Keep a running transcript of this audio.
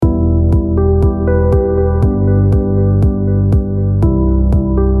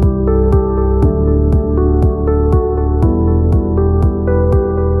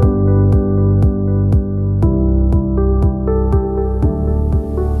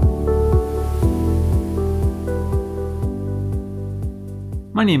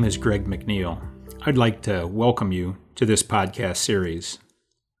My name is Greg McNeil. I'd like to welcome you to this podcast series.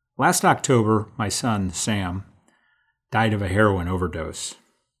 Last October, my son, Sam, died of a heroin overdose.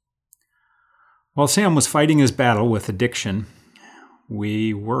 While Sam was fighting his battle with addiction,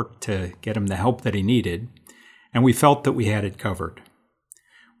 we worked to get him the help that he needed, and we felt that we had it covered.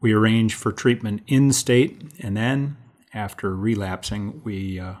 We arranged for treatment in-state, and then, after relapsing,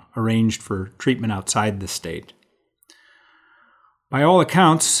 we arranged for treatment outside the state. By all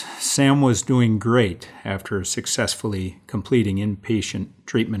accounts, Sam was doing great after successfully completing inpatient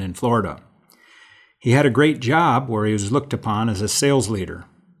treatment in Florida. He had a great job where he was looked upon as a sales leader.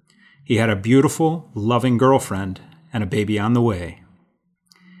 He had a beautiful, loving girlfriend and a baby on the way.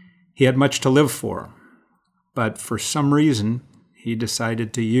 He had much to live for, but for some reason, he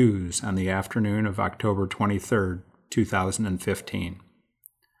decided to use on the afternoon of October 23rd, 2015.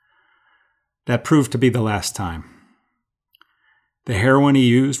 That proved to be the last time. The heroin he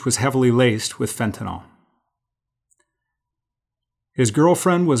used was heavily laced with fentanyl. His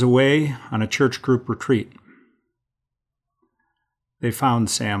girlfriend was away on a church group retreat. They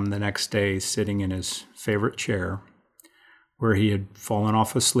found Sam the next day sitting in his favorite chair, where he had fallen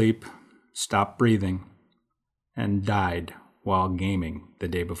off asleep, stopped breathing, and died while gaming the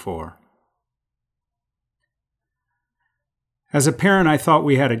day before. As a parent, I thought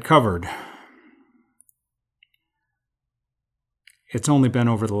we had it covered. It's only been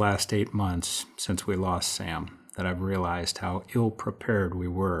over the last 8 months since we lost Sam that I've realized how ill-prepared we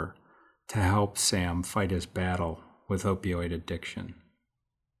were to help Sam fight his battle with opioid addiction.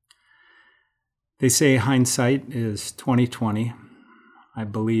 They say hindsight is 20/20. I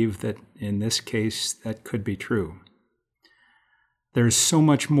believe that in this case that could be true. There's so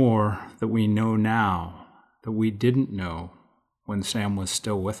much more that we know now that we didn't know when Sam was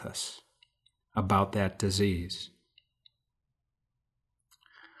still with us about that disease.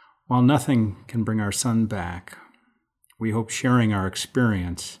 While nothing can bring our son back, we hope sharing our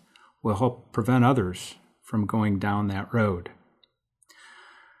experience will help prevent others from going down that road.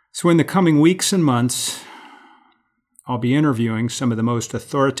 So in the coming weeks and months, I'll be interviewing some of the most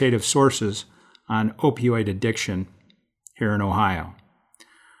authoritative sources on opioid addiction here in Ohio.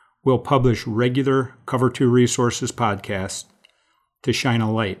 We'll publish regular Cover2 Resources podcasts to shine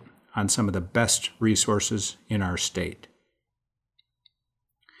a light on some of the best resources in our state.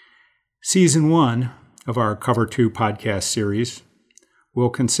 Season 1 of our Cover2 podcast series will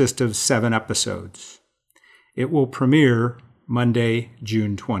consist of 7 episodes. It will premiere Monday,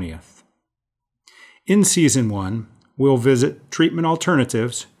 June 20th. In Season 1, we'll visit treatment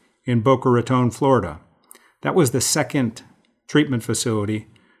alternatives in Boca Raton, Florida. That was the second treatment facility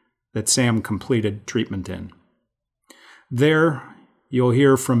that Sam completed treatment in. There, you'll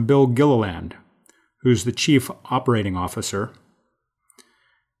hear from Bill Gilliland, who's the Chief Operating Officer,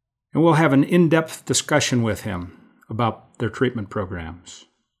 and we'll have an in-depth discussion with him about their treatment programs.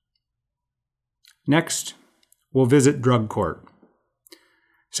 Next, we'll visit drug court.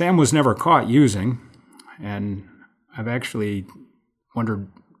 Sam was never caught using, and I've actually wondered,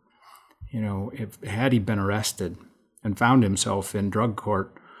 if had he been arrested and found himself in drug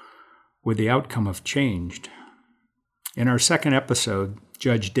court, would the outcome have changed? In our second episode,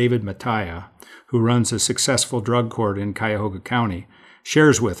 Judge David Mattia, who runs a successful drug court in Cuyahoga County,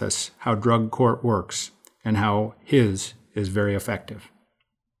 shares with us how drug court works and how his is very effective.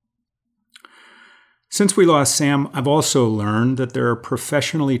 Since we lost Sam, I've also learned that there are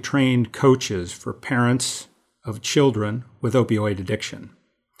professionally trained coaches for parents of children with opioid addiction.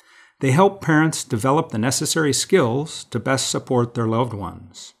 They help parents develop the necessary skills to best support their loved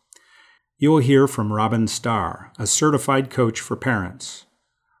ones. You'll hear from Robin Starr, a certified coach for parents.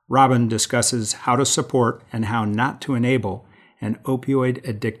 Robin discusses how to support and how not to enable an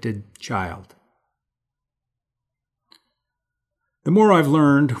opioid-addicted child. The more I've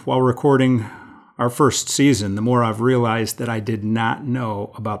learned while recording our first season, the more I've realized that I did not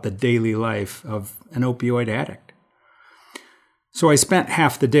know about the daily life of an opioid addict. So I spent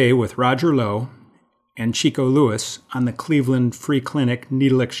half the day with Roger Lowe and Chico Lewis on the Cleveland Free Clinic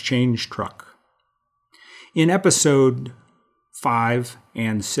needle exchange truck. In episode 5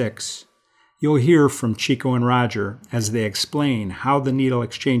 and 6, you'll hear from Chico and Roger as they explain how the needle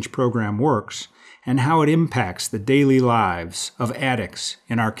exchange program works and how it impacts the daily lives of addicts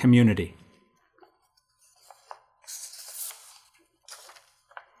in our community.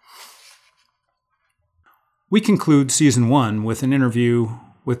 We conclude Season 1 with an interview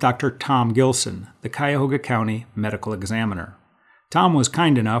with Dr. Tom Gilson, the Cuyahoga County Medical Examiner. Tom was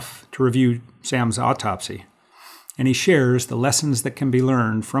kind enough to review Sam's autopsy, and he shares the lessons that can be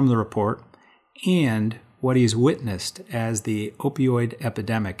learned from the report and what he's witnessed as the opioid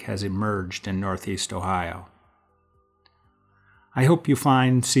epidemic has emerged in Northeast Ohio. I hope you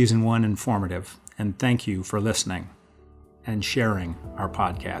find Season 1 informative, and thank you for listening and sharing our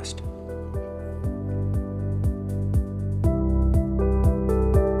podcast.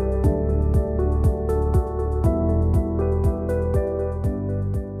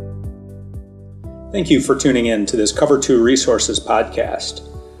 Thank you for tuning in to this Cover2 Resources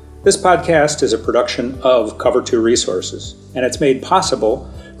podcast. This podcast is a production of Cover2 Resources, and it's made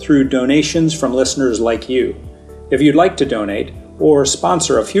possible through donations from listeners like you. If you'd like to donate or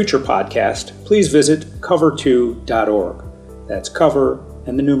sponsor a future podcast, please visit cover2.org. That's cover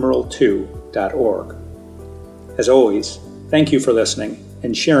and the numeral 2.org. As always, thank you for listening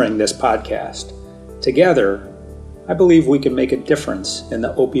and sharing this podcast. Together, I believe we can make a difference in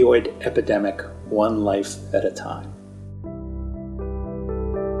the opioid epidemic one life at a time.